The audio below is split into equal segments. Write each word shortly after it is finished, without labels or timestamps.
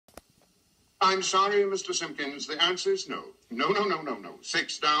I'm sorry, Mr. Simpkins. The answer is no. No.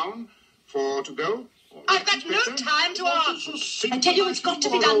 6 down, 4 to go. I've got no time to argue. I tell you, it's got to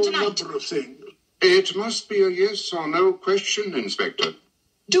be done tonight. It must be a yes or no question, Inspector.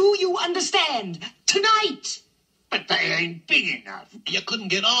 Do you understand? Tonight! But they ain't big enough. You couldn't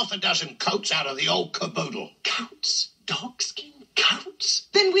get half a dozen coats out of the old caboodle. Coats? Dogskin coats?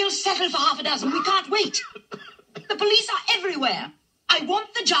 Then we'll settle for half a dozen. We can't wait. The police are everywhere. I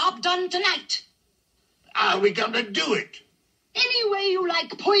want the job done tonight. How are we going to do it? Any way you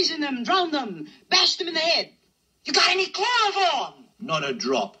like. Poison them, drown them, bash them in the head. You got any chloroform? Not a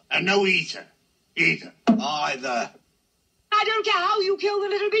drop. And no ether. Either. I don't care how you kill the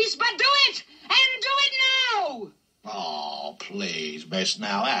little beast, but do it! And do it now! Oh, please, miss,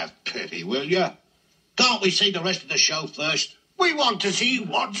 now have pity, will you? Can't we see the rest of the show first? We want to see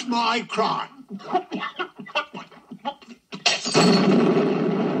What's My Crime.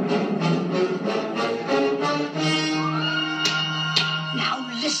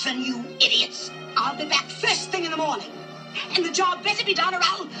 Now listen, you idiots. I'll be back first thing in the morning. And the job better be done or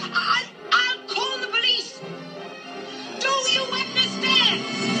I'll call the police. Do you understand?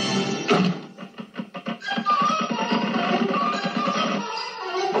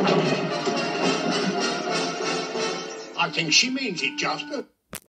 I think she means it, Jasper.